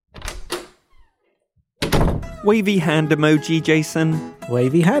Wavy hand emoji, Jason.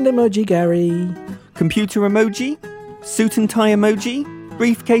 Wavy hand emoji, Gary. Computer emoji. Suit and tie emoji.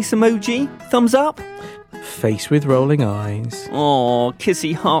 Briefcase emoji. Thumbs up. Face with rolling eyes. Aw,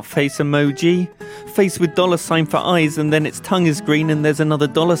 kissy heart face emoji. Face with $sign for eyes and then its tongue is green and there's another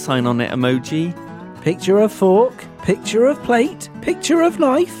 $sign on it emoji. Picture of fork. Picture of plate. Picture of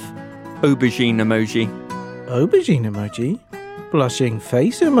knife. Aubergine emoji. Aubergine emoji. Blushing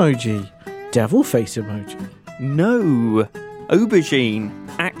face emoji. Devil face emoji. No. Aubergine.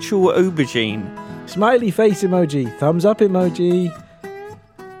 Actual aubergine. Smiley face emoji. Thumbs up emoji.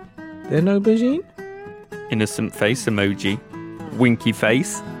 Then aubergine? Innocent face emoji. Winky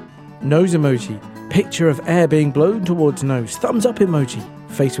face. Nose emoji. Picture of air being blown towards nose. Thumbs up emoji.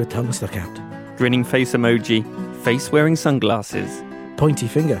 Face with tongue stuck out. Grinning face emoji. Face wearing sunglasses. Pointy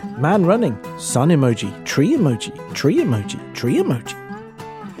finger. Man running. Sun emoji. Tree emoji. Tree emoji. Tree emoji.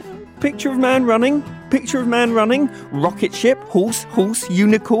 Picture of man running. Picture of man running. Rocket ship. Horse. Horse.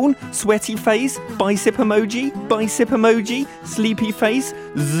 Unicorn. Sweaty face. Bicep emoji. Bicep emoji. Sleepy face.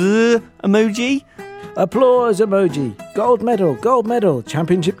 Z emoji. Applause emoji. Gold medal. Gold medal.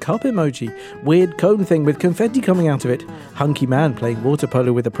 Championship cup emoji. Weird cone thing with confetti coming out of it. Hunky man playing water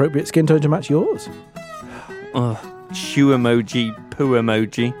polo with appropriate skin tone to match yours. Shoe emoji. Poo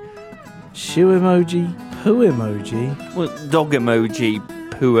emoji. Shoe emoji. Poo emoji. Well, dog emoji.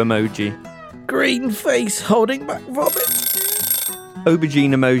 Poo emoji. Green face holding back vomit.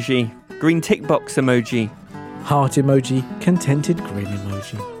 Aubergine emoji. Green tick box emoji. Heart emoji. Contented grin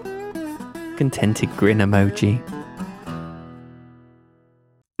emoji. Contented grin emoji.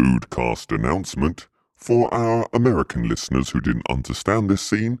 Oodcast announcement. For our American listeners who didn't understand this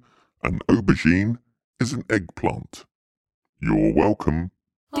scene, an aubergine is an eggplant. You're welcome.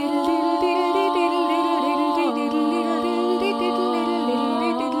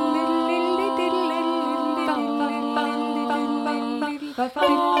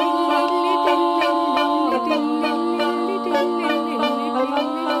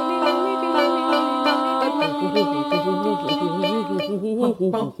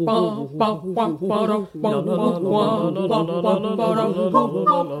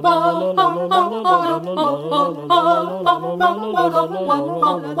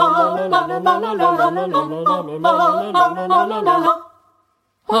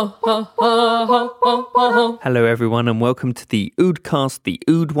 Hello everyone and welcome to the Oodcast, the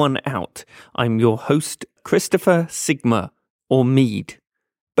Ood One Out. I'm your host, Christopher Sigma, or Mead.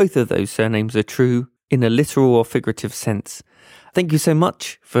 Both of those surnames are true in a literal or figurative sense. Thank you so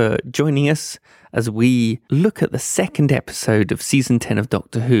much for joining us as we look at the second episode of Season 10 of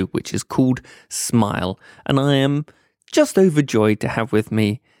Doctor Who, which is called Smile. And I am just overjoyed to have with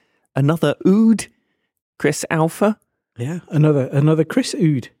me another Ood, Chris Alpha. Yeah, another Chris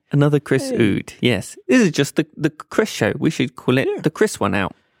Ood. Another Chris Ood, yes. This is just the Chris show. We should call it the Chris One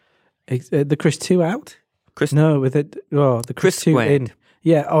Out. The Chris 2 out? Chris? No, with it. Oh, the Chris 2 squared. in.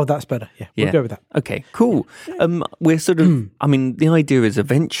 Yeah, that's better. Yeah, we'll go with that. Okay, cool. We're sort of, the idea is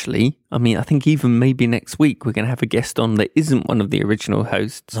eventually, I think even maybe next week, we're going to have a guest on that isn't one of the original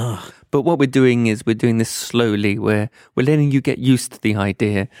hosts. But what we're doing is we're doing this slowly. We're letting you get used to the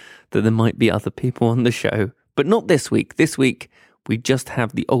idea that there might be other people on the show. But not this week. This week, we just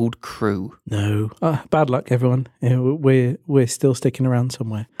have the old crew. No. Bad luck, everyone. We're still sticking around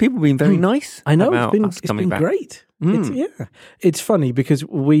somewhere. People have been very nice. I know, it's been great. It's funny because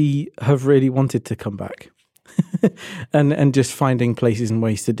we have really wanted to come back. and just finding places and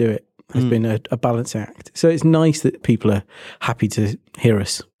ways to do it has been a balancing act. So it's nice that people are happy to hear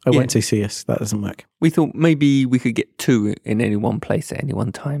us. I won't say see us. That doesn't work. We thought maybe we could get two in any one place at any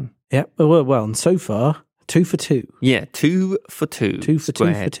one time. Yeah. Well, and so far, 2 for 2. Yeah, 2 for 2. 2 for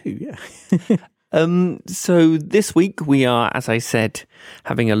squared. 2 for 2, yeah. So this week we are, as I said,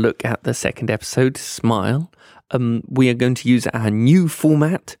 having a look at the second episode, Smile. We are going to use our new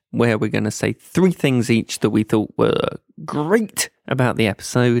format where we're going to say 3 things each that we thought were great about the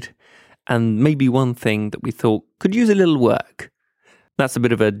episode and maybe one thing that we thought could use a little work. That's a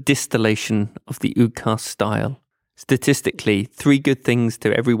bit of a distillation of the Oodcast style. Statistically, 3 good things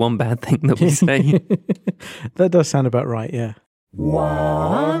to every 1 bad thing that we say. That does sound about right, yeah.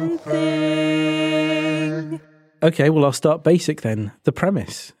 One thing. Okay, well, I'll start basic then. The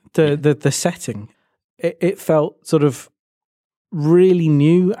premise, the setting. It felt sort of really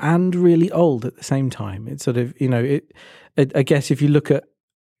new and really old at the same time. It's sort of, I guess if you look at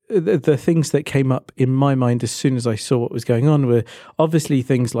the things that came up in my mind as soon as I saw what was going on were obviously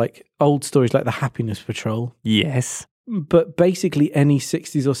things like old stories like the Happiness Patrol. Yes. But basically any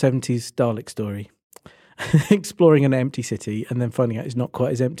 60s or 70s Dalek story. Exploring an empty city and then finding out it's not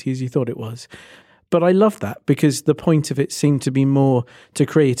quite as empty as you thought it was. But I love that because the point of it seemed to be more to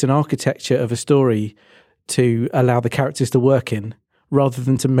create an architecture of a story to allow the characters to work in, rather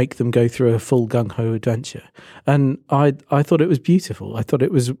than to make them go through a full gung-ho adventure. And I thought it was beautiful. I thought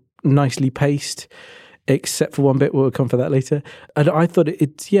it was nicely paced, except for one bit. We'll come for that later. And I thought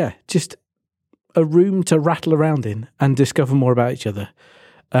it's just a room to rattle around in and discover more about each other.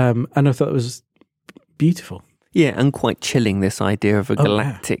 And I thought it was beautiful. Yeah, and quite chilling, this idea of a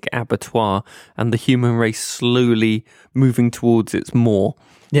galactic abattoir and the human race slowly moving towards its maw.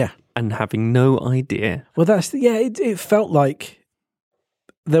 Yeah. And having no idea. Well, it felt like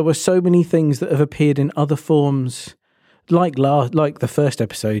there were so many things that have appeared in other forms, like the first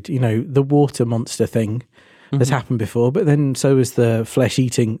episode, the water monster thing that's happened before, but then so was the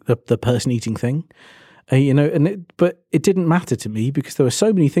flesh-eating, the person-eating thing, but it didn't matter to me because there were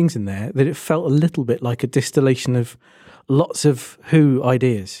so many things in there that it felt a little bit like a distillation of lots of Who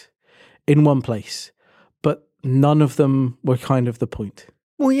ideas in one place, but none of them were kind of the point.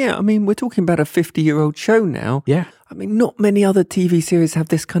 Well, yeah, I mean, we're talking about a 50-year-old show now. Yeah. I mean, not many other TV series have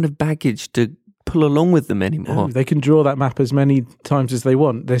this kind of baggage to pull along with them anymore. No, they can draw that map as many times as they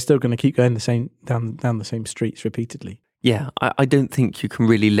want. They're still going to keep going down the same streets repeatedly. Yeah, I don't think you can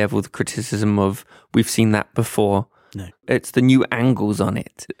really level the criticism of we've seen that before. No. It's the new angles on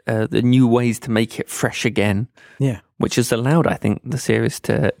it, the new ways to make it fresh again. Yeah. Which has allowed, I think, the series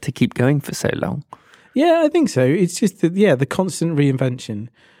to keep going for so long. Yeah, I think so. It's just the constant reinvention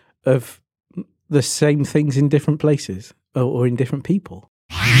of the same things in different places or in different people.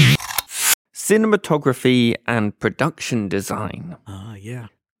 Cinematography and production design. Yeah.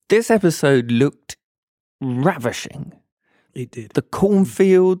 This episode looked ravishing. It did. The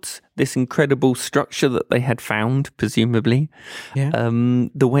cornfields, this incredible structure that they had found, presumably. Yeah.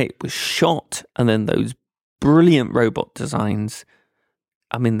 The way it was shot, and then those brilliant robot designs.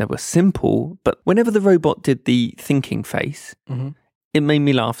 I mean, they were simple, but whenever the robot did the thinking face, it made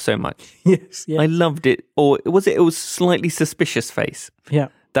me laugh so much. Yes, yeah. I loved it. Or it was slightly suspicious face. Yeah.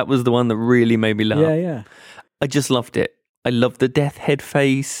 That was the one that really made me laugh. Yeah, yeah. I just loved it. I loved the death head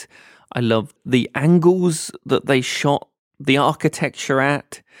face. I loved the angles that they shot the architecture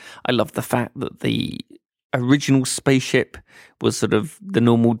at. I loved the fact that the original spaceship was sort of the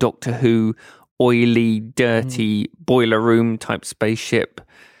normal Doctor Who oily, dirty boiler room type spaceship,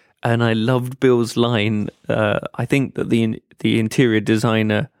 and I loved Bill's line. I think that the interior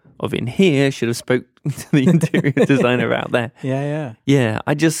designer of In Here should have spoke to the interior designer out there. Yeah.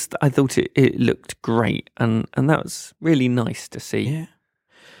 I thought it looked great, and that was really nice to see.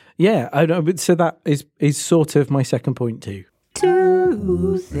 Yeah. I know. But so that is sort of my second point too.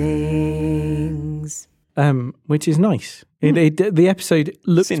 Two things. Which is nice. The episode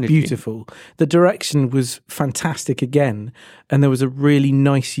looked Synergy. Beautiful. The direction was fantastic again, and there was a really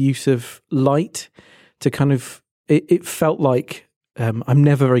nice use of light to kind of. It felt like I'm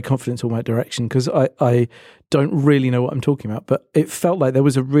never very confident talking about direction because I don't really know what I'm talking about, but it felt like there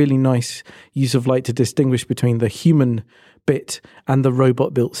was a really nice use of light to distinguish between the human bit and the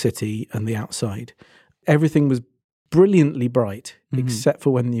robot-built city and the outside. Everything was brilliantly bright, except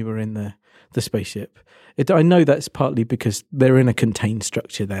for when you were in the spaceship. I know that's partly because they're in a contained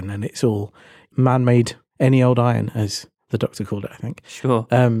structure then, and it's all man-made, any old iron, as the Doctor called it, I think. Sure.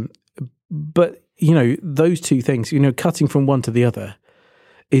 But, those two things, cutting from one to the other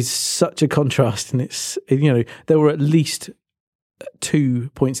is such a contrast. And it's, there were at least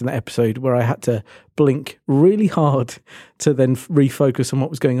 2 points in that episode where I had to blink really hard to then refocus on what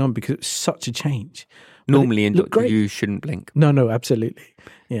was going on because it was such a change. Normally in Doctor Who, you shouldn't blink. No, absolutely.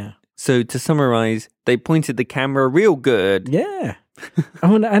 Yeah. So to summarise, they pointed the camera real good. Yeah.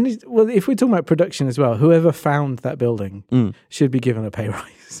 If we're talking about production as well, whoever found that building should be given a pay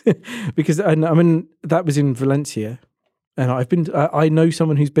rise because that was in Valencia, and I know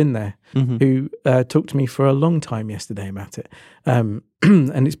someone who's been there who talked to me for a long time yesterday about it, and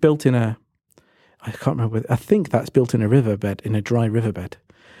it's built in I can't remember. I think that's built in a riverbed, in a dry riverbed,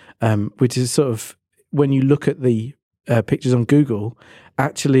 which is sort of when you look at the pictures on Google,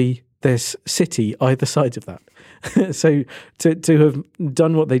 actually. There's city either side of that. So to have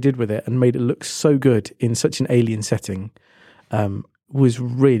done what they did with it and made it look so good in such an alien setting was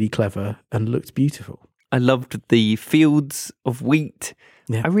really clever and looked beautiful. I loved the fields of wheat.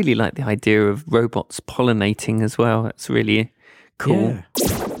 Yeah. I really like the idea of robots pollinating as well. That's really cool. Yeah.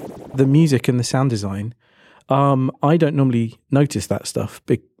 The music and the sound design, I don't normally notice that stuff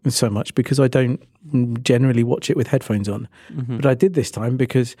so much because I don't generally watch it with headphones on. But I did this time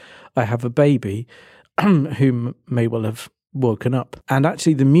because I have a baby who may well have woken up. And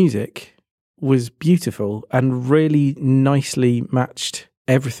actually the music was beautiful and really nicely matched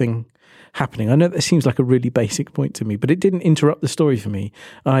everything happening. I know that seems like a really basic point to me, but it didn't interrupt the story for me.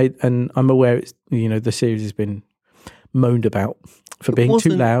 And I'm aware it's, the series has been moaned about for being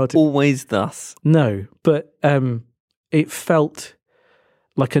too loud. Always thus. No, but it felt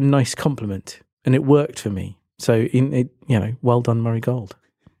like a nice compliment, and it worked for me. So, well done, Murray Gold.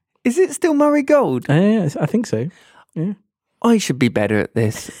 Is it still Murray Gold? Yeah, I think so. Yeah. I should be better at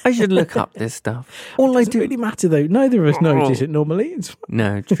this. I should look up this stuff. All I Doesn't really matter though. Neither of us notice it normally. It's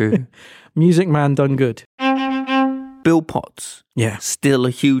No, true. Music Man done good. Bill Potts. Yeah. Still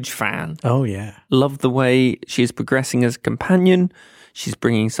a huge fan. Oh yeah. Love the way she's progressing as a companion. She's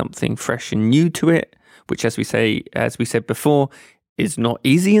bringing something fresh and new to it, which, as we said before, is not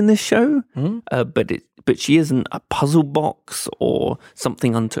easy in this show. But she isn't a puzzle box or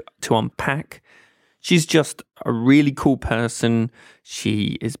something to unpack. She's just a really cool person.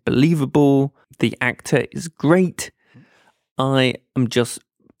 She is believable. The actor is great. I'm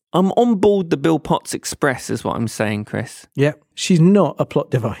on board the Bill Potts Express is what I'm saying, Chris. Yeah. She's not a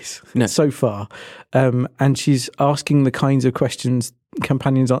plot device so far. And she's asking the kinds of questions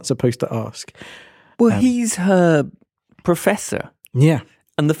companions aren't supposed to ask. Well, he's her professor. Yeah.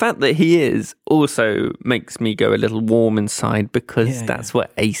 And the fact that he is also makes me go a little warm inside, because that's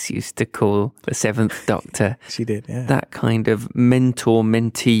what Ace used to call the Seventh Doctor. She did, yeah. That kind of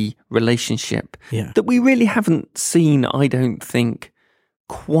mentor-mentee relationship that we really haven't seen, I don't think,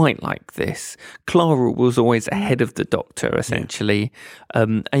 quite like this. Clara was always ahead of the Doctor, essentially.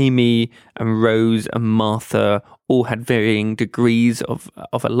 Amy and Rose and Martha all had varying degrees of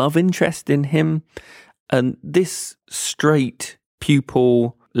a love interest in him. And this straight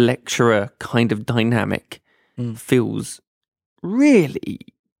pupil lecturer kind of dynamic feels really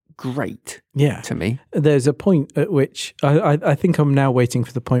great to me. There's a point at which I think I'm now waiting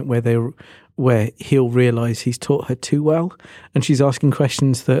for the point where he'll realise he's taught her too well, and she's asking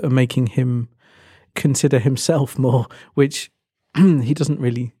questions that are making him consider himself more, which he doesn't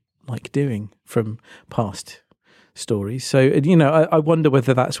really like doing from past stories. So, I wonder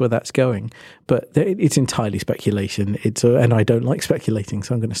whether that's where that's going, but it's entirely speculation. And I don't like speculating,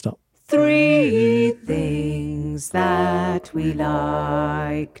 so I'm going to stop. 3 things that we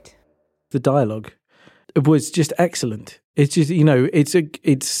liked. The dialogue was just excellent. It's just,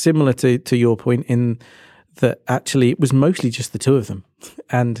 it's similar to your point in that actually it was mostly just the two of them,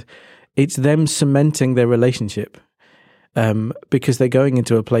 and it's them cementing their relationship. Because they're going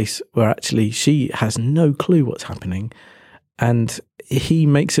into a place where actually she has no clue what's happening, and he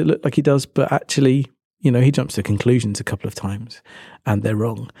makes it look like he does, but actually, he jumps to conclusions a couple of times and they're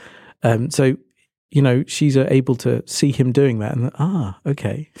wrong. So, she's able to see him doing that and,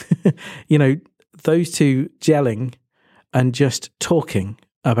 okay. Those two gelling and just talking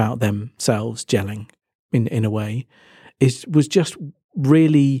about themselves gelling in a way was just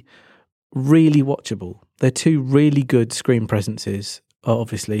really, really watchable. They're two really good screen presences,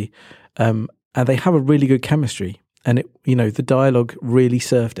 obviously, and they have a really good chemistry. And the dialogue really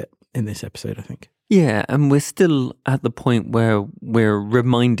served it in this episode, I think. Yeah, and we're still at the point where we're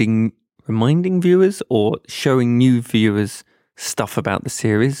reminding viewers or showing new viewers stuff about the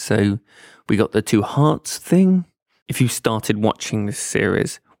series. So we got the Two Hearts thing. If you started watching this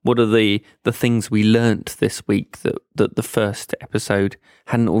series, what are the things we learnt this week that the first episode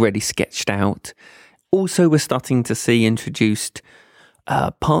hadn't already sketched out? Also, we're starting to see introduced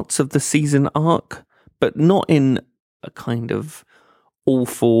parts of the season arc, but not in a kind of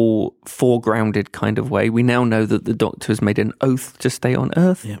awful, foregrounded kind of way. We now know that the Doctor has made an oath to stay on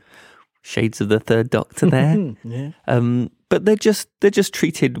Earth. Yeah. Shades of the Third Doctor there. But they're just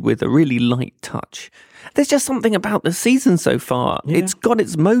treated with a really light touch. There's just something about the season so far. Yeah. It's got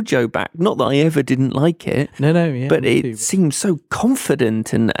its mojo back. Not that I ever didn't like it. But it seems so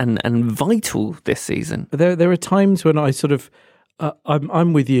confident and vital this season. There are times when I sort of,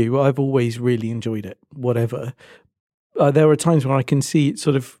 I'm with you. I've always really enjoyed it, whatever. There are times when I can see it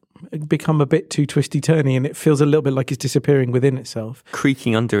sort of become a bit too twisty-turny, and it feels a little bit like it's disappearing within itself.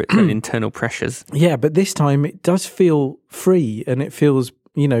 Creaking under its own internal pressures. Yeah, but this time it does feel free, and it feels,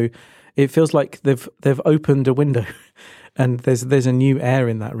 it feels like they've opened a window and there's a new air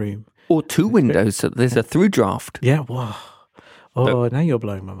in that room. Or two windows, so there's a through draft. Yeah, wow. Oh, now you're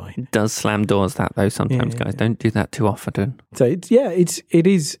blowing my mind. It does slam doors that though sometimes, guys. Don't do that too often. So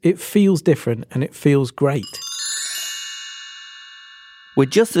it feels different and it feels great. We're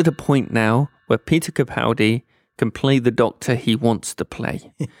just at a point now where Peter Capaldi can play the Doctor he wants to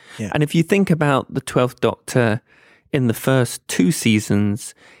play. Yeah. And if you think about the 12th Doctor in the first 2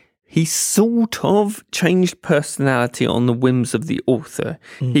 seasons, he sort of changed personality on the whims of the author.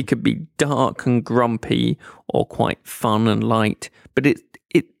 He could be dark and grumpy or quite fun and light, but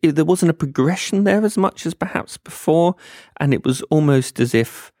there wasn't a progression there as much as perhaps before, and it was almost as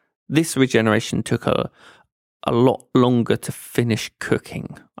if this regeneration took a lot longer to finish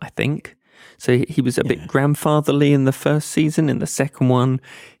cooking, I think. So he was a bit grandfatherly in the first season. In the second one,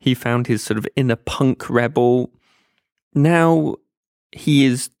 he found his sort of inner punk rebel. Now he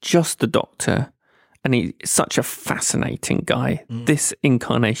is just the Doctor, and he's such a fascinating guy. This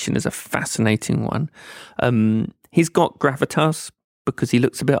incarnation is a fascinating one. He's got gravitas because he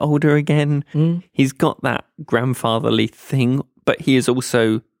looks a bit older again. He's got that grandfatherly thing, but he is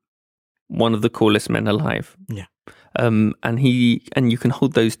also one of the coolest men alive. Yeah. And you can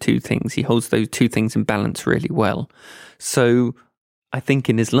hold those two things. He holds those two things in balance really well. So I think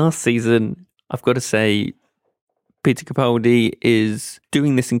in his last season, I've got to say, Peter Capaldi is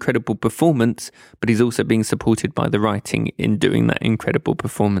doing this incredible performance, but he's also being supported by the writing in doing that incredible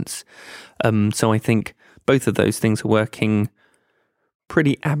performance. So I think both of those things are working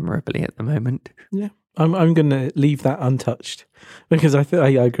pretty admirably at the moment. Yeah, I'm going to leave that untouched because I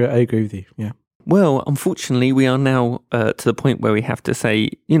agree with you. Yeah. Well, unfortunately, we are now to the point where we have to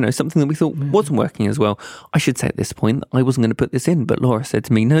say, something that we thought wasn't working as well. I should say at this point that I wasn't going to put this in, but Laura said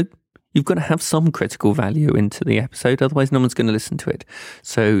to me, no, you've got to have some critical value into the episode, otherwise no one's going to listen to it.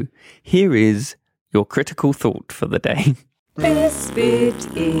 So here is your critical thought for the day. This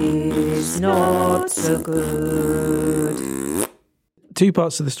bit is not so good. Two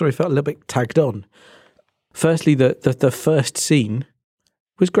parts of the story felt a little bit tagged on. Firstly, the first scene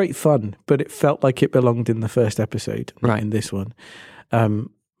was great fun, but it felt like it belonged in the first episode, not in this one.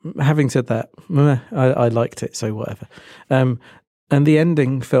 Having said that, I liked it, so whatever. And the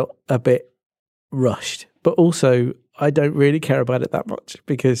ending felt a bit rushed, but also I don't really care about it that much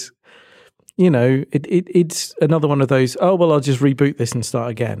because, it's another one of those, oh, well, I'll just reboot this and start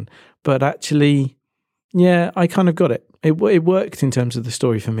again. But actually, yeah, I kind of got it. It worked in terms of the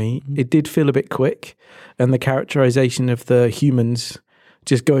story for me. It did feel a bit quick, and the characterization of the humans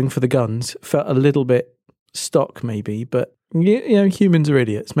just going for the guns felt a little bit stock maybe, but humans are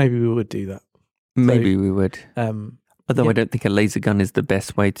idiots. Maybe we would do that. Maybe we would. Although I don't think a laser gun is the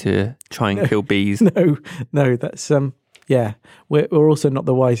best way to try and kill bees. No, that's we're also not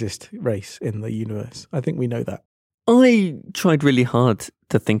the wisest race in the universe. I think we know that. I tried really hard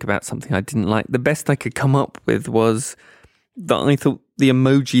to think about something I didn't like. The best I could come up with was that I thought the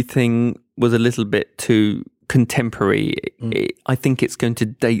emoji thing was a little bit too contemporary. I think it's going to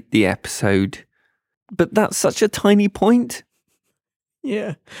date the episode, but that's such a tiny point.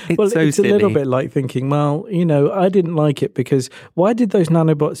 Yeah. It's a little bit like thinking, well, I didn't like it because why did those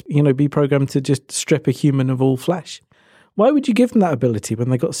nanobots, be programmed to just strip a human of all flesh? Why would you give them that ability when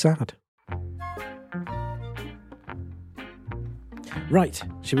they got sad? Right.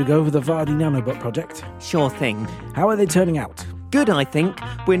 Should we go over the Vardy nanobot project? Sure thing. How are they turning out? Good, I think.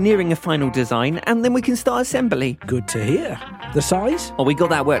 We're nearing a final design, and then we can start assembly. Good to hear. The size? Oh, we got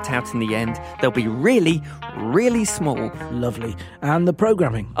that worked out in the end. They'll be really, really small. Lovely. And the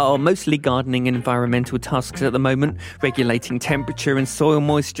programming? Oh, mostly gardening and environmental tasks at the moment. Regulating temperature and soil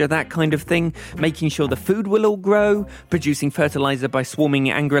moisture, that kind of thing. Making sure the food will all grow. Producing fertilizer by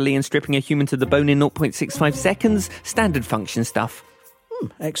swarming angrily and stripping a human to the bone in 0.65 seconds. Standard function stuff.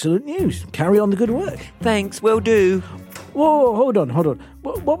 Excellent news. Carry on the good work. Thanks, will do. Whoa, hold on.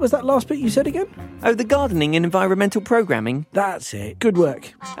 What was that last bit you said again? Oh, the gardening and environmental programming. That's it. Good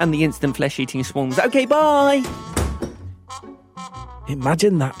work. And the instant flesh-eating swarms. Okay, bye!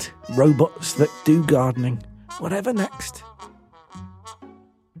 Imagine that. Robots that do gardening. Whatever next?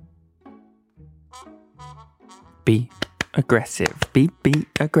 Be aggressive. Be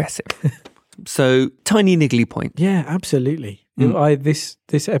aggressive. So, tiny niggly point. Yeah, absolutely. This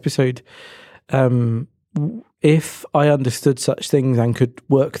episode, if I understood such things and could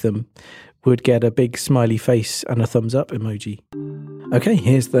work them, would get a big smiley face and a thumbs up emoji. Okay,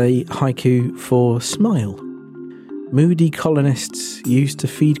 here's the haiku for Smile. Moody colonists used to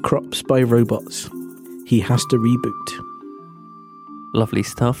feed crops by robots. He has to reboot. Lovely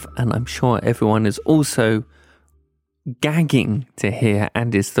stuff, and I'm sure everyone is also gagging to hear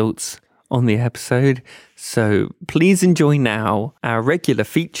Andy's thoughts on the episode. So please enjoy now our regular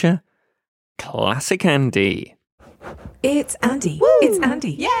feature, Classic Andy. It's Andy. Woo! It's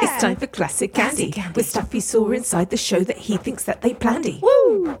Andy. Yeah! It's time for Classic Andy. With stuff he saw inside the show that he thinks that they planned.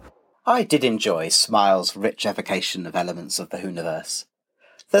 Woo! I did enjoy Smile's rich evocation of elements of the Whoniverse.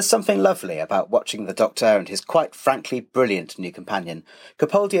 There's something lovely about watching the Doctor and his quite frankly brilliant new companion.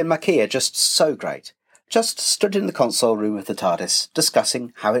 Capaldi and Maquis are just so great. Just stood in the console room of the TARDIS,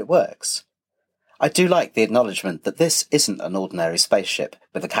 discussing how it works. I do like the acknowledgement that this isn't an ordinary spaceship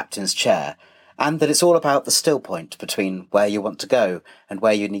with a captain's chair, and that it's all about the still point between where you want to go and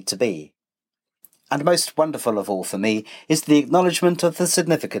where you need to be. And most wonderful of all for me is the acknowledgement of the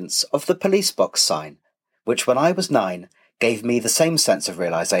significance of the police box sign, which when I was 9 gave me the same sense of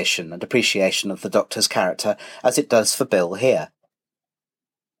realisation and appreciation of the Doctor's character as it does for Bill here.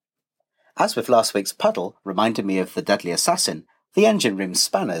 As with last week's puddle reminded me of the deadly assassin, the engine room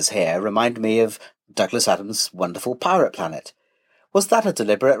spanners here remind me of Douglas Adams' wonderful Pirate Planet. Was that a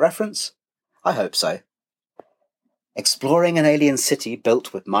deliberate reference? I hope so. Exploring an alien city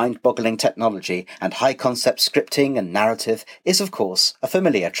built with mind-boggling technology and high-concept scripting and narrative is, of course, a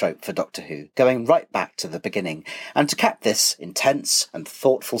familiar trope for Doctor Who, going right back to the beginning, and to cap this intense and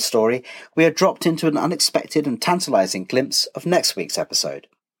thoughtful story, we are dropped into an unexpected and tantalising glimpse of next week's episode.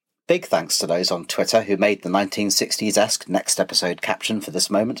 Big thanks to those on Twitter who made the 1960s-esque next episode caption for this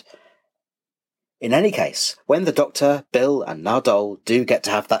moment. In any case, when the Doctor, Bill and Nardole do get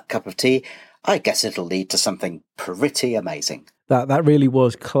to have that cup of tea, I guess it'll lead to something pretty amazing. That really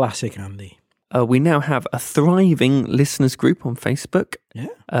was classic, Andy. We now have a thriving listeners group on Facebook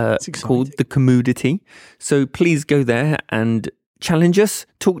called The Commodity. So please go there and challenge us,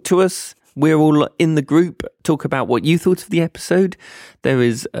 talk to us. We're all in the group, talk about what you thought of the episode. There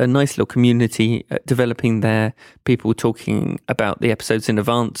is a nice little community developing there, people talking about the episodes in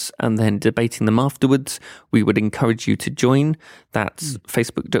advance and then debating them afterwards. We would encourage you to join. That's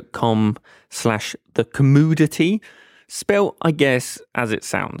facebook.com/The Commodity. Spell, I guess, as it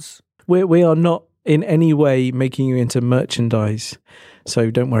sounds. We are not in any way making you into merchandise,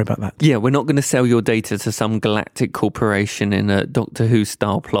 so don't worry about that. Yeah, we're not going to sell your data to some galactic corporation in a Doctor Who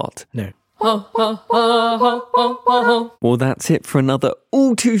style plot. No. Well, that's it for another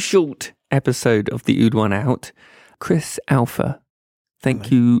all too short episode of the Ood One Out. Chris Alpha, thank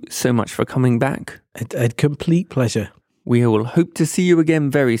you so much for coming back. A complete pleasure. We will hope to see you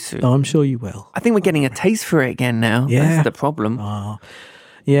again very soon. Oh, I'm sure you will. I think we're getting a taste for it again now. Yeah. That's the problem. Oh,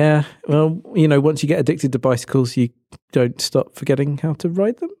 yeah. Well, once you get addicted to bicycles, you don't stop forgetting how to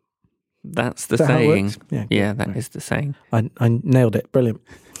ride them. That's the Is that how it saying. works? Yeah, Yeah, that is the saying. I nailed it. Brilliant.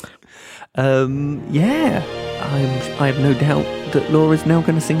 Yeah, I have no doubt that Laura's now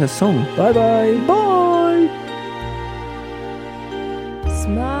going to sing a song. Bye-bye. Bye.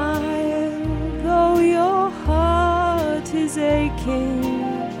 Smile, though your heart is aching.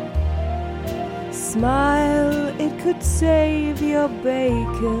 Smile, it could save your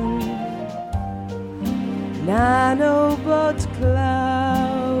bacon. Nanobot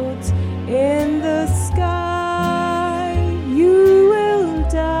clouds in the sky, you will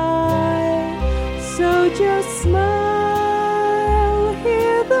die. So just smile,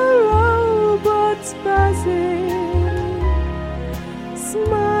 hear the robots buzzing.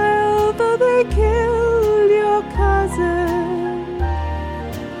 Smile, though they killed your cousin,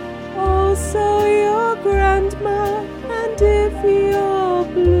 also your grandma, and if you're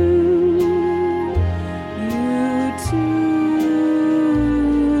blue, you too.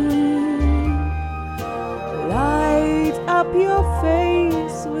 Light up your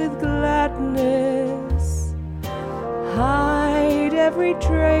face with gladness, hide every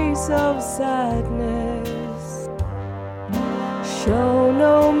trace of sadness, show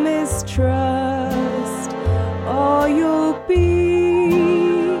no mistrust, or you'll be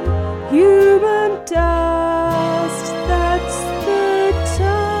human dust. That's the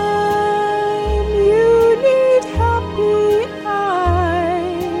time you need happy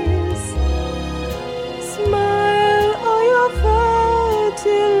eyes. Smile or your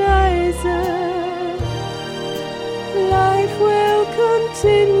fertilizer. Life will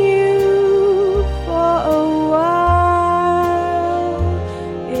continue for a while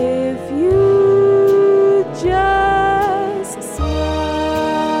if you just smile.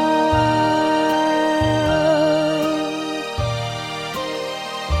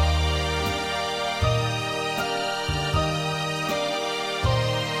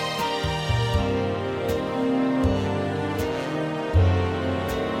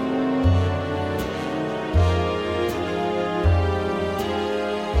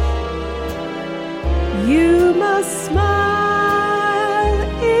 You must smile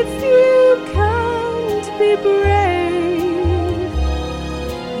if you can't be brave.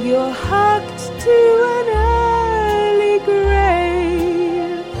 You're hugged to an early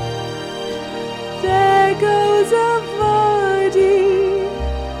grave. There goes a body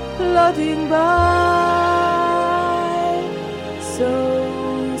plodding by. So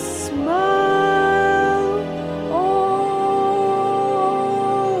smile or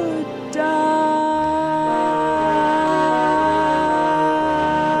die.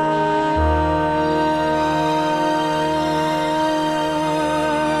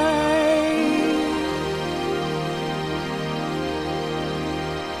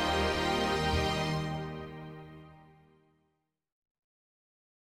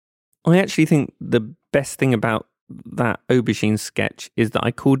 I actually think the best thing about that aubergine sketch is that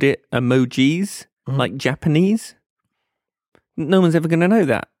I called it emojis, like Japanese. No one's ever going to know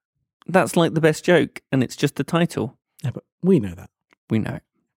that. That's like the best joke, and it's just the title. Yeah, but we know that. We know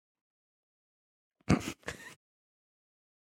it.